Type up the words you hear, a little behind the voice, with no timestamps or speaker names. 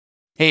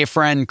Hey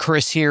friend,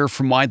 Chris here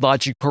from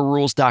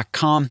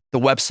WideLogicProRules.com, the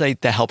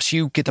website that helps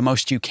you get the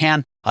most you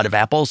can out of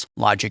Apple's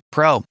Logic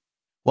Pro.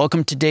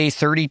 Welcome to day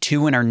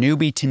 32 in our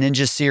Newbie to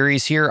Ninja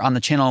series here on the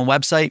channel and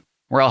website,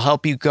 where I'll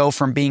help you go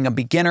from being a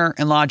beginner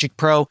in Logic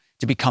Pro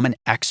to become an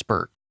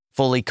expert,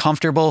 fully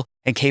comfortable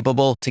and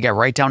capable to get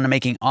right down to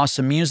making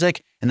awesome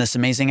music in this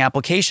amazing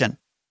application.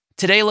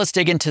 Today, let's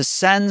dig into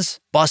sends,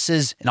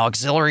 buses, and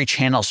auxiliary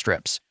channel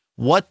strips,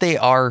 what they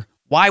are,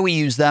 why we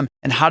use them,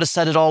 and how to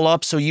set it all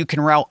up so you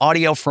can route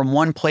audio from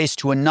one place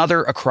to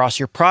another across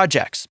your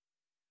projects.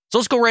 So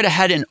let's go right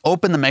ahead and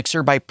open the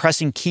mixer by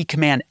pressing key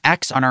command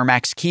X on our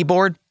Mac's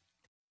keyboard.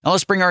 Now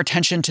let's bring our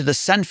attention to the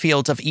send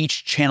fields of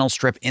each channel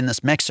strip in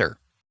this mixer.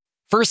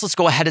 First, let's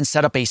go ahead and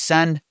set up a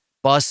send,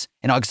 bus,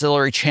 and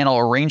auxiliary channel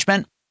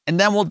arrangement, and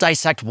then we'll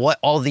dissect what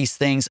all these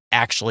things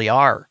actually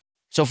are.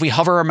 So if we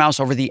hover our mouse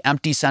over the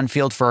empty send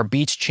field for our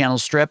beats channel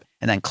strip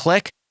and then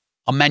click,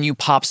 a menu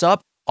pops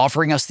up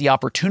offering us the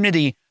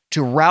opportunity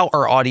to route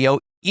our audio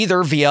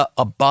either via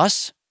a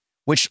bus,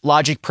 which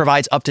Logic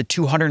provides up to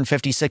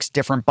 256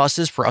 different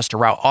buses for us to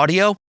route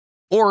audio,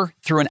 or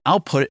through an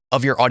output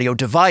of your audio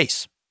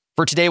device.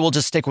 For today, we'll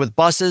just stick with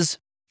buses,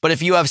 but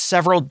if you have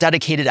several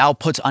dedicated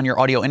outputs on your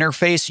audio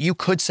interface, you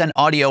could send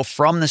audio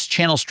from this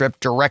channel strip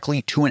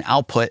directly to an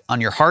output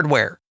on your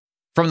hardware.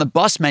 From the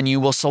bus menu,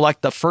 we'll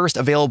select the first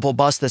available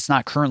bus that's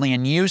not currently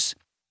in use,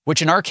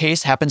 which in our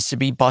case happens to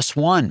be bus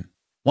 1.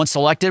 Once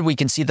selected, we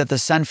can see that the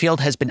send field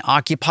has been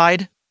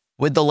occupied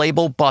with the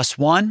label bus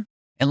 1,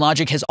 and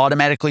Logic has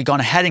automatically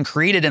gone ahead and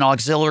created an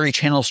auxiliary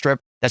channel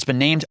strip that's been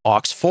named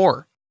Auxes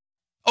 4.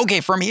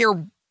 Okay, from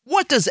here,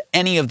 what does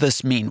any of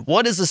this mean?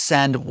 What is a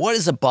send? What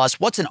is a bus?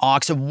 What's an aux?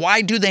 And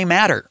why do they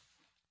matter?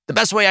 The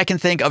best way I can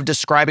think of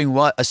describing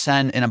what a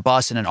send and a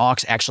bus and an aux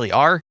actually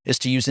are is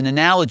to use an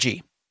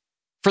analogy.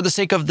 For the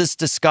sake of this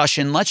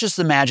discussion, let's just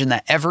imagine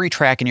that every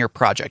track in your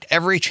project,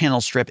 every channel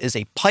strip is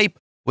a pipe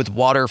with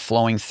water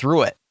flowing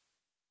through it.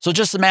 So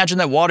just imagine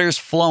that water is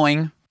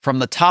flowing from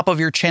the top of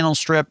your channel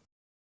strip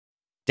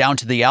down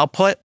to the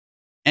output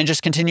and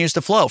just continues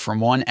to flow from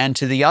one end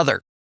to the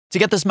other. To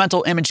get this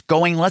mental image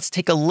going, let's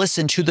take a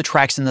listen to the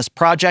tracks in this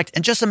project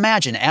and just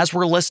imagine as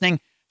we're listening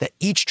that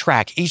each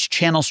track, each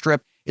channel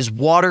strip is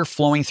water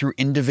flowing through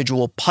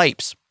individual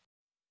pipes.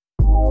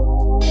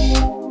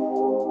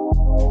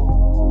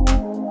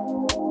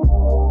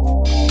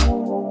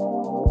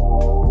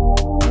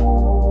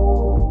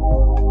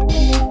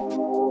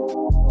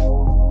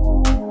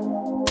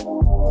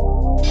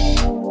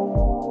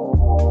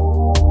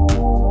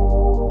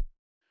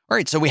 All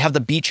right, so we have the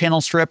beat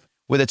channel strip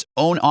with its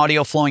own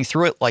audio flowing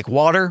through it like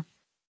water.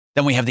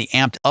 Then we have the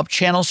amped up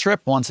channel strip,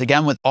 once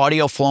again with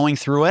audio flowing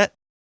through it.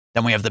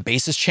 Then we have the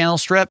basses channel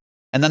strip,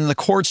 and then the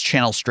chords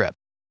channel strip.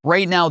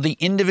 Right now, the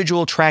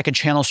individual track and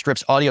channel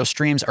strips audio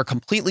streams are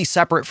completely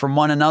separate from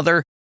one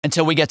another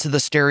until we get to the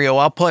stereo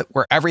output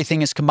where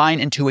everything is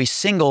combined into a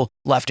single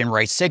left and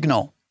right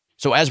signal.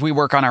 So as we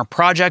work on our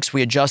projects,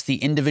 we adjust the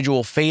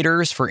individual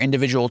faders for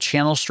individual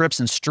channel strips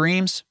and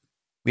streams.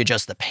 We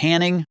adjust the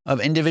panning of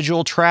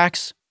individual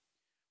tracks.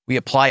 We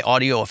apply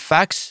audio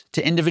effects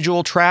to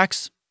individual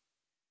tracks.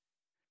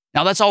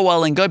 Now that's all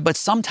well and good, but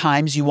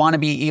sometimes you want to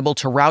be able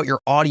to route your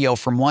audio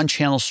from one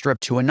channel strip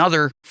to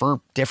another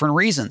for different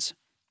reasons.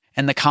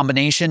 And the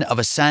combination of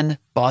a send,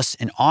 bus,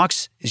 and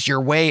aux is your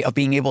way of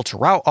being able to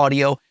route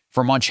audio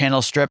from one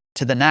channel strip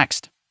to the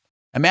next.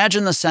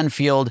 Imagine the send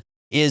field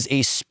is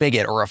a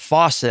spigot or a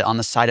faucet on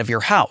the side of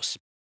your house.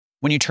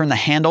 When you turn the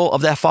handle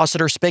of that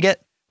faucet or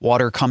spigot,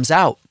 water comes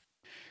out.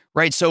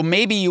 Right, so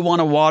maybe you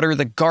want to water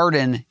the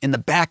garden in the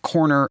back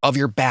corner of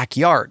your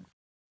backyard.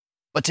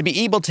 But to be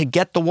able to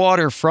get the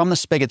water from the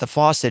spigot, the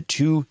faucet,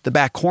 to the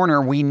back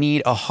corner, we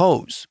need a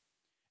hose.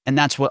 And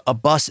that's what a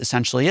bus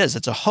essentially is.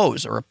 It's a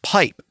hose or a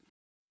pipe.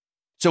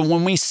 So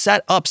when we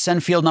set up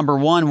send field number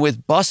 1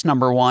 with bus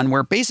number 1,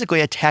 we're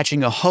basically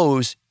attaching a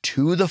hose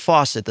to the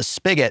faucet, the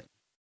spigot.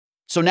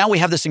 So now we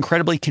have this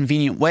incredibly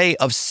convenient way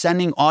of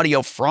sending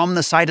audio from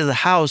the side of the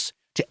house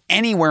to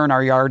anywhere in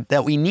our yard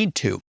that we need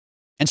to.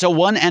 And so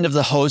one end of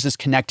the hose is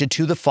connected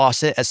to the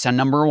faucet as send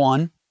number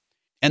 1,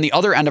 and the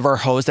other end of our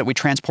hose that we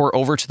transport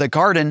over to the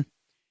garden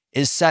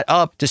is set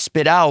up to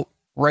spit out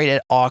right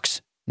at aux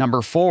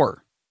number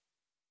 4.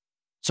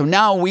 So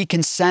now we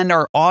can send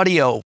our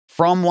audio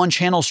from one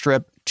channel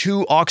strip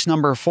to aux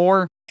number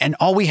 4, and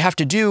all we have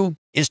to do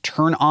is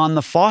turn on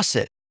the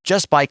faucet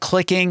just by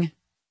clicking,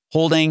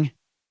 holding,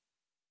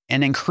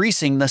 and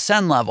increasing the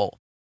send level.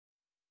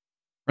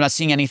 We're not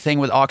seeing anything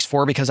with aux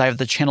 4 because I have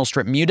the channel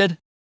strip muted.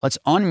 Let's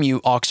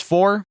unmute aux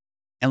 4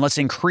 and let's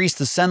increase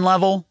the send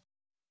level.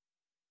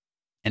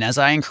 And as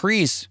I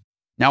increase,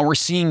 now we're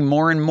seeing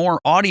more and more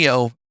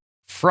audio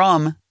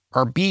from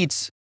our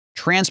beats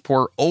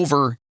transport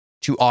over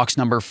to aux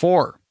number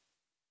 4.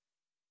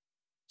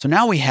 So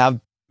now we have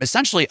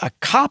essentially a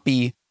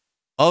copy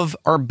of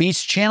our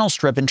beats channel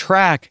strip and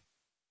track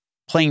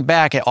playing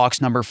back at aux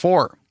number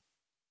 4.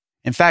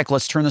 In fact,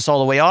 let's turn this all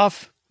the way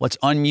off. Let's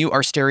unmute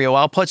our stereo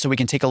output so we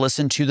can take a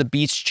listen to the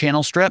beats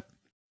channel strip.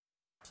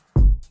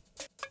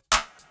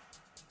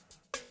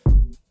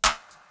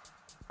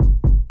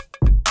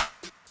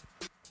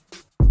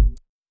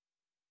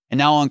 And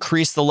now I'll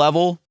increase the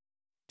level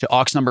to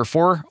aux number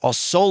 4. I'll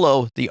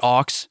solo the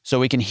aux so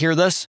we can hear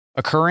this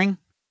occurring.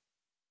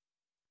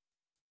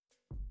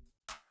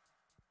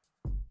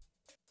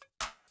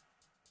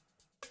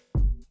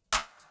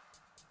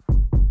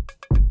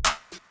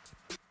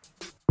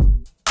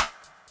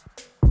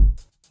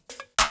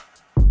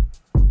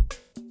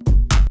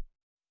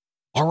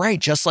 All right,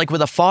 just like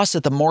with a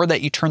faucet, the more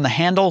that you turn the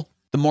handle,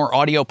 the more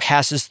audio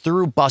passes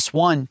through bus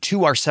 1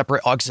 to our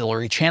separate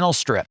auxiliary channel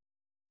strip.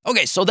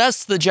 Okay, so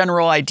that's the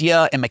general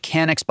idea and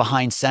mechanics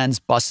behind sends,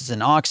 buses,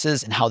 and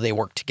auxes and how they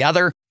work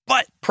together.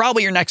 But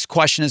probably your next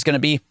question is going to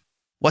be,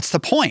 what's the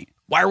point?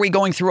 Why are we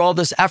going through all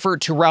this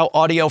effort to route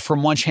audio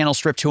from one channel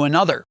strip to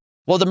another?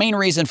 Well, the main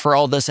reason for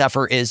all this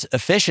effort is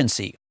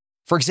efficiency.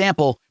 For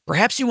example,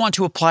 perhaps you want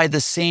to apply the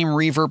same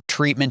reverb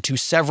treatment to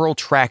several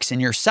tracks in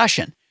your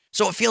session,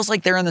 so it feels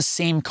like they're in the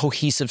same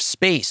cohesive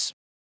space.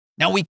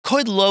 Now, we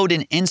could load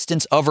an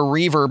instance of a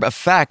reverb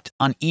effect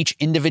on each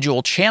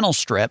individual channel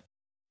strip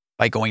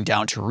by going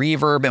down to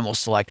reverb, and we'll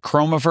select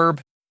chromaverb.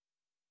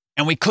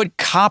 And we could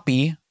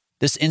copy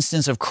this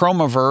instance of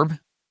chromaverb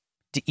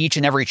to each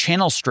and every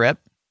channel strip.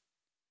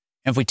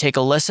 And if we take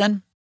a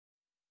listen,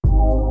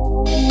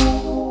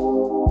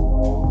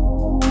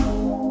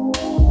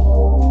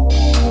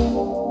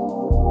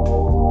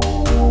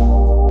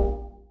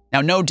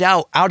 now, no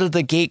doubt, out of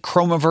the gate,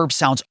 chromaverb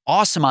sounds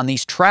awesome on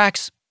these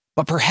tracks,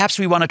 but perhaps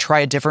we want to try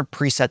a different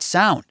preset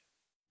sound.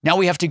 Now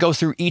we have to go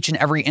through each and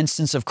every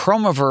instance of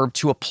chromaverb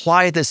to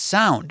apply this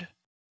sound.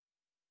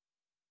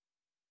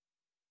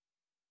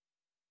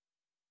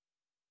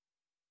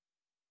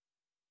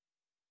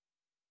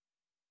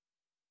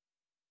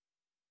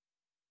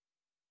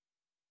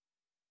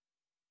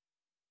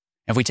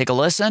 If we take a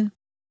listen,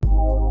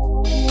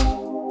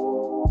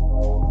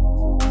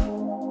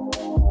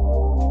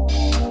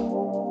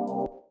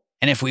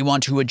 and if we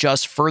want to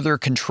adjust further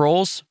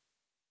controls,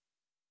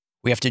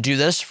 we have to do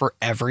this for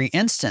every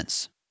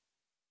instance,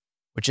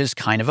 which is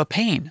kind of a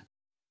pain.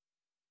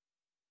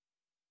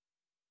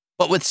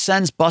 But with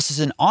sends, buses,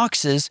 and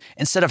auxes,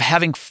 instead of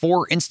having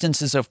 4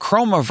 instances of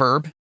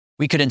chromaverb,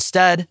 we could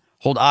instead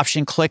hold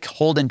Option, click,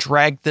 hold, and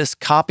drag this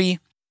copy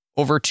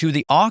over to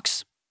the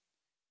aux.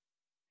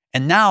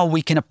 And now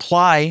we can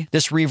apply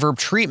this reverb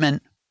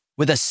treatment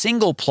with a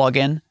single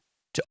plugin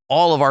to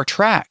all of our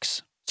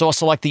tracks. So I'll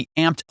select the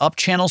amped up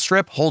channel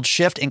strip, hold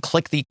Shift, and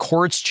click the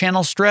chords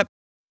channel strip.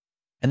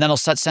 And then I'll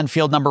set send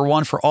field number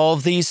 1 for all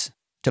of these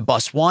to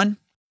bus 1.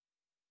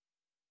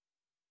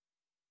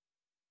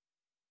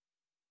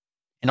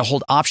 And I'll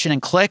hold Option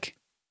and click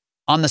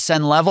on the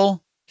send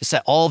level to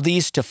set all of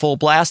these to full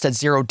blast at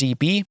 0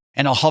 dB.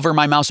 And I'll hover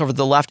my mouse over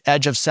the left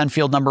edge of send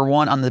field number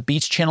 1 on the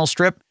beats channel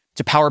strip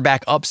to power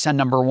back up send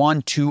number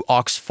 1 to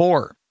aux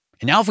 4.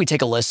 And now if we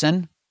take a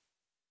listen,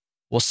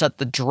 we'll set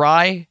the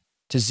dry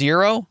to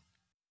 0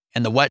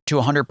 and the wet to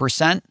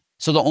 100%.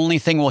 So the only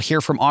thing we'll hear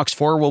from aux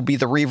 4 will be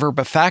the reverb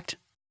effect.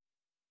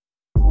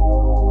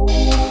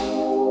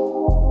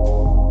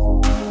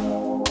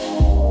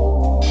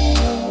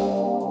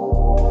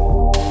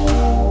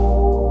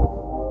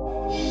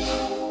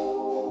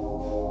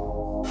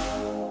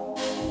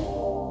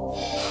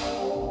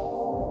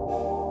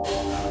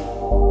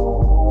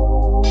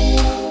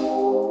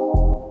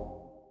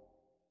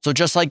 So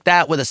just like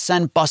that, with a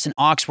send, bus, and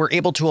aux, we're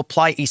able to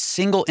apply a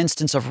single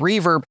instance of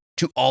reverb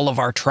to all of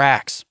our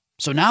tracks.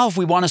 So now if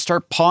we want to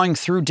start pawing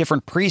through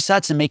different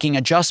presets and making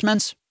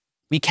adjustments,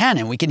 we can,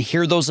 and we can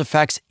hear those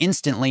effects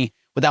instantly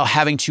without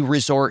having to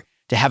resort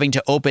to having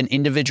to open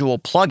individual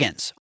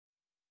plugins.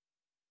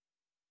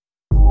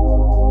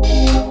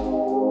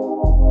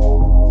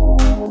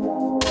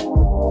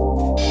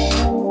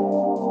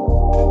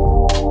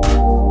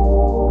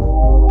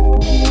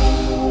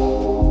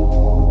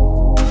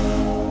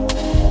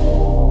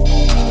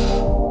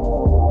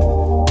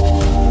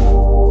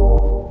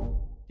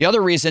 The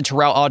other reason to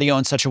route audio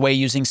in such a way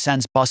using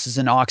sends, buses,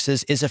 and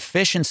auxes is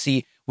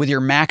efficiency with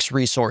your max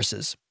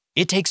resources.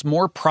 It takes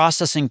more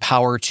processing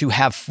power to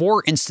have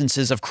 4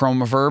 instances of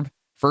chromaverb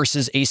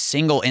versus a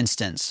single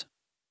instance.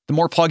 The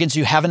more plugins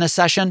you have in a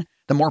session,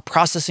 the more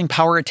processing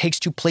power it takes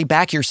to play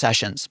back your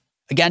sessions.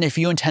 Again, if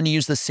you intend to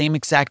use the same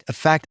exact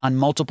effect on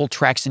multiple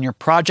tracks in your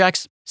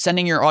projects,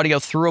 sending your audio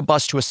through a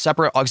bus to a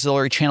separate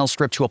auxiliary channel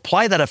strip to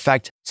apply that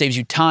effect saves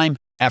you time,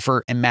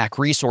 effort, and Mac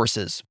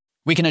resources.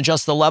 We can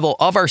adjust the level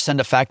of our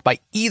send effect by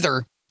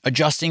either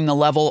adjusting the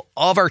level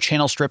of our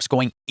channel strips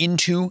going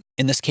into,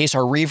 in this case,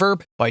 our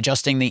reverb, by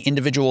adjusting the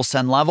individual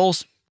send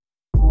levels.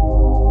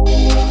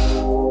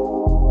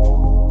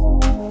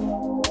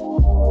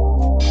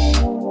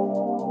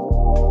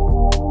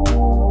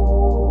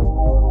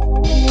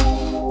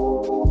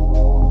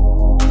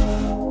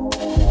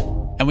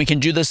 And we can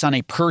do this on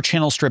a per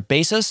channel strip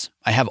basis.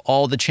 I have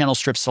all the channel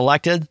strips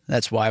selected.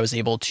 That's why I was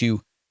able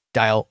to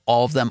dial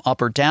all of them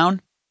up or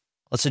down.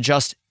 Let's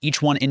adjust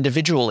each one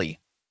individually.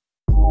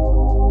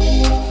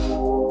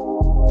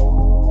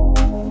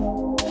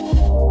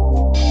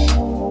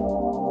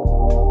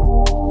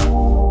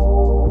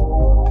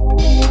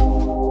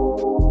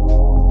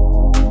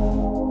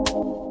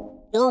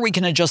 or we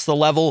can adjust the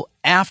level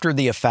after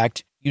the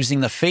effect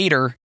using the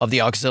fader of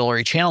the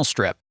auxiliary channel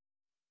strip.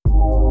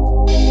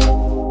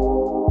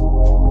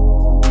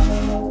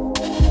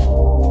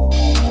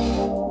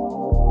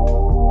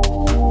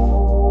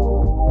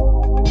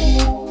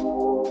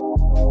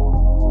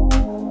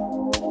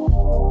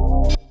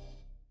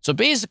 So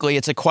basically,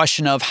 it's a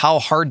question of how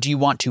hard do you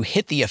want to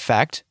hit the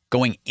effect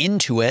going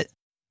into it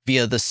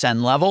via the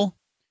send level,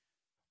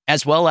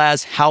 as well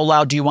as how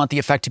loud do you want the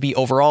effect to be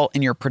overall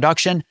in your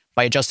production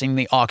by adjusting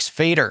the aux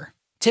fader.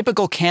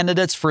 Typical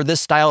candidates for this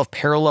style of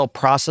parallel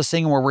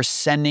processing where we're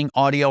sending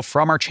audio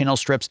from our channel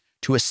strips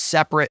to a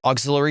separate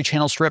auxiliary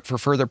channel strip for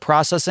further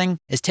processing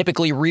is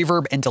typically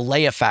reverb and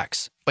delay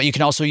effects. But you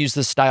can also use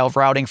this style of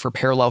routing for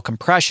parallel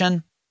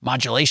compression,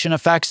 modulation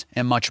effects,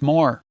 and much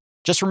more.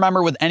 Just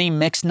remember with any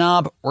mix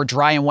knob or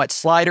dry and wet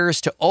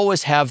sliders to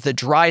always have the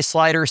dry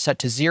slider set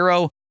to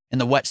 0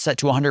 and the wet set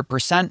to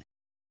 100%,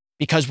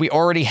 because we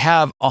already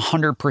have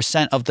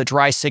 100% of the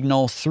dry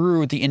signal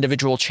through the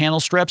individual channel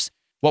strips.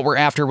 What we're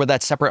after with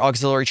that separate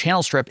auxiliary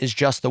channel strip is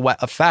just the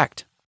wet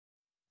effect.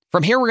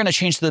 From here, we're going to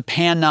change the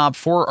pan knob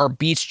for our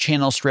Beats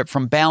channel strip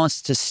from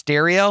balanced to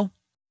stereo.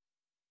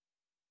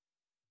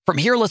 From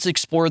here, let's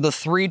explore the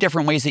 3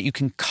 different ways that you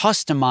can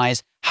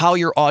customize how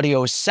your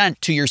audio is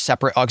sent to your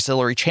separate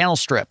auxiliary channel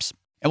strips.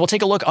 And we'll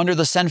take a look under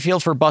the send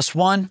field for bus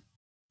 1.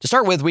 To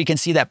start with, we can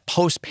see that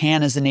post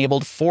pan is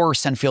enabled for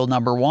send field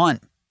number 1.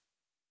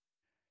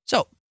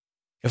 So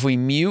if we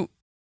mute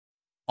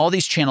all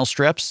these channel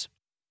strips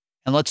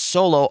and let's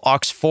solo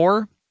aux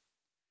 4,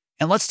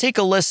 and let's take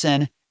a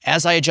listen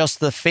as I adjust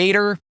the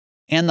fader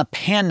and the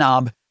pan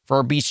knob for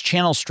our Beats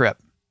channel strip.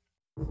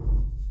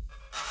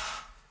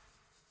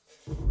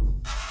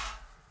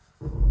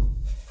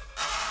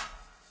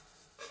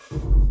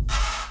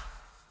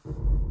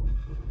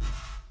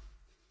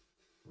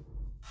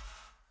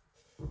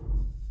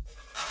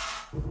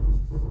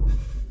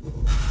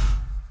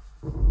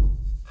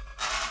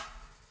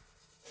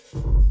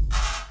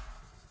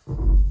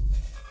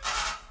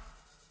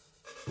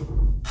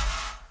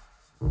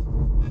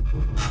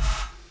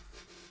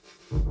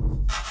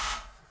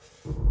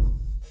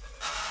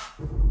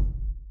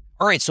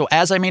 All right, so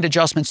as I made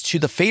adjustments to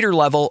the fader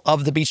level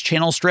of the Beats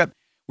channel strip,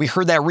 we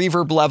heard that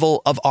reverb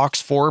level of aux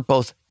 4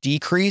 both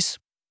decrease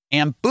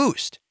and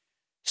boost.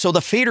 So the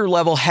fader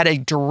level had a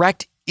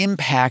direct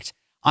impact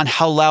on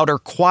how loud or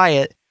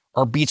quiet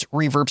our Beats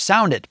reverb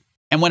sounded.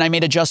 And when I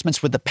made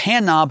adjustments with the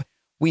pan knob,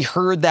 we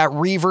heard that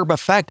reverb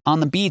effect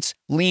on the Beats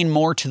lean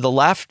more to the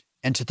left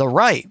and to the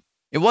right.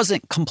 It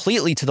wasn't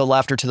completely to the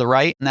left or to the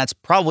right, and that's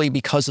probably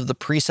because of the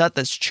preset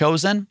that's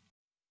chosen.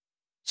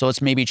 So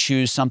let's maybe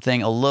choose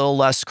something a little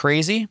less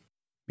crazy,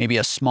 maybe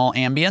a small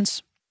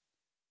ambience.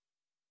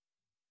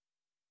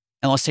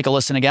 And let's take a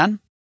listen again.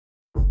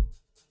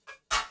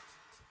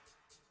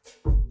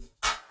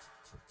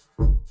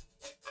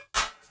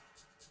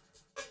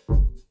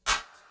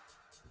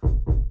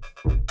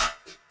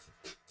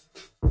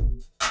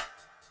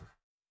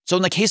 So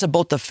in the case of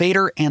both the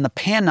fader and the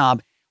pan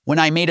knob, when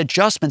I made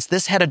adjustments,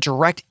 this had a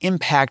direct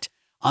impact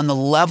on the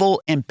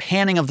level and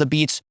panning of the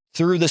Beats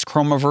through this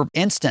chroma reverb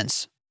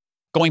instance.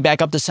 Going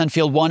back up to send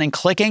field 1 and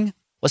clicking,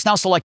 let's now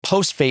select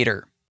post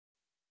fader.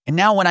 And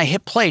now when I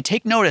hit play,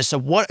 take notice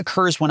of what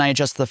occurs when I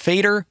adjust the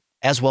fader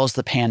as well as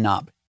the pan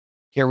knob.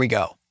 Here we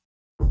go.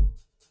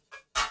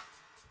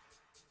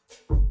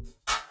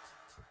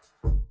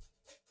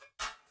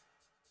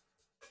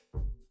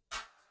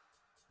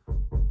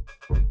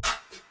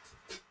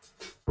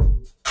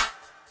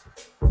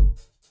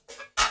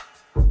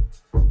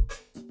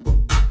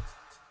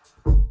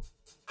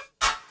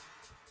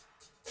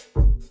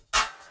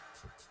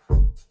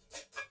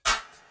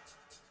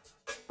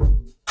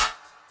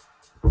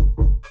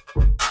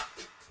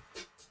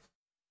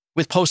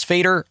 With post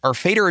fader, our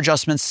fader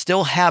adjustments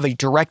still have a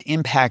direct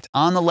impact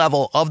on the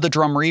level of the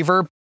drum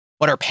reverb,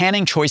 but our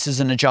panning choices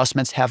and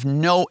adjustments have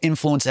no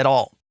influence at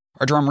all.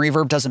 Our drum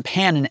reverb doesn't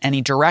pan in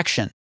any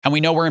direction. And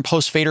we know we're in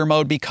post fader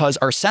mode because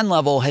our send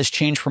level has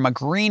changed from a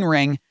green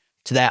ring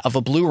to that of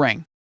a blue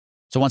ring.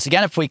 So once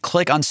again, if we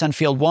click on send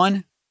field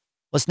 1,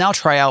 let's now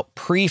try out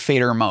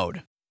pre-fader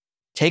mode.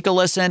 Take a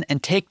listen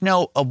and take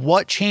note of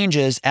what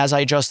changes as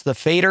I adjust the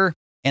fader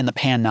and the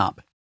pan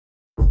knob.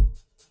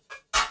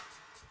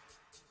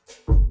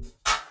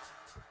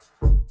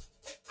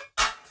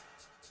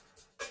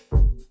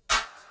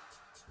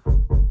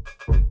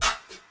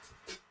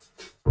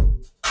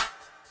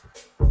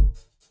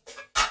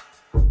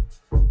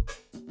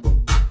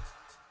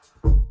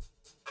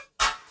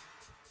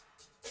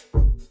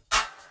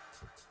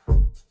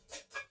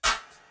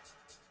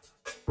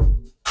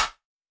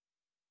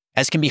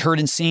 As can be heard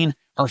and seen,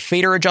 our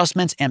fader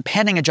adjustments and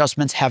panning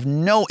adjustments have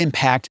no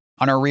impact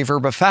on our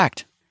reverb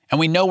effect. And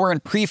we know we're in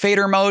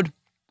pre-fader mode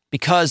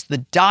because the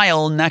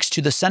dial next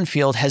to the send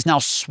field has now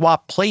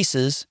swapped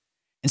places.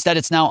 Instead,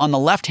 it's now on the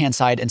left-hand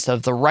side instead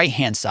of the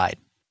right-hand side.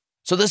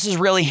 So this is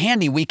really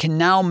handy. We can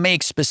now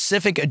make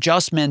specific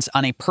adjustments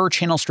on a per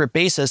channel strip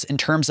basis in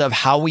terms of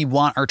how we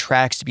want our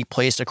tracks to be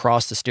placed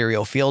across the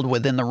stereo field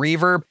within the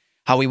reverb,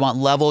 how we want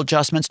level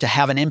adjustments to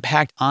have an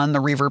impact on the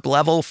reverb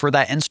level for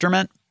that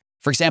instrument.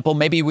 For example,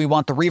 maybe we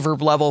want the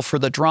reverb level for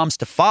the drums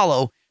to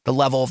follow the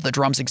level of the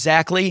drums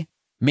exactly.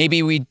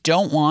 Maybe we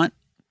don't want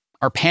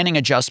our panning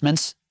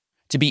adjustments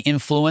to be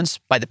influenced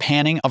by the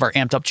panning of our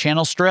amped up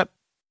channel strip.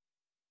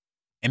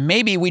 And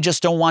maybe we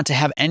just don't want to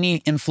have any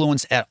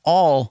influence at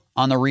all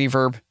on the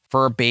reverb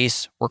for our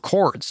bass or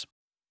chords.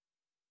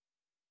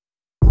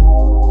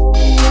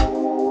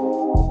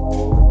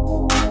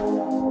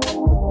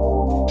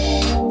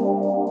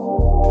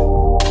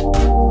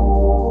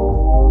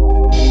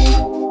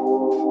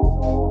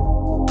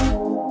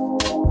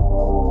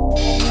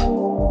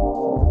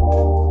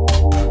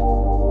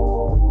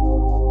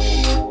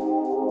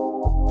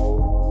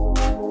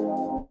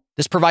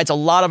 This provides a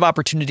lot of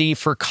opportunity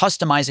for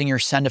customizing your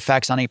send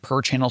effects on a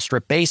per channel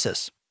strip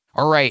basis.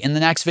 All right, in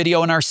the next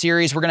video in our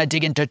series, we're going to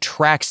dig into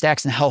track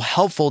stacks and how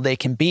helpful they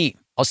can be.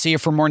 I'll see you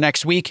for more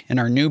next week in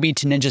our Newbie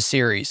to Ninja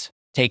series.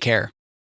 Take care.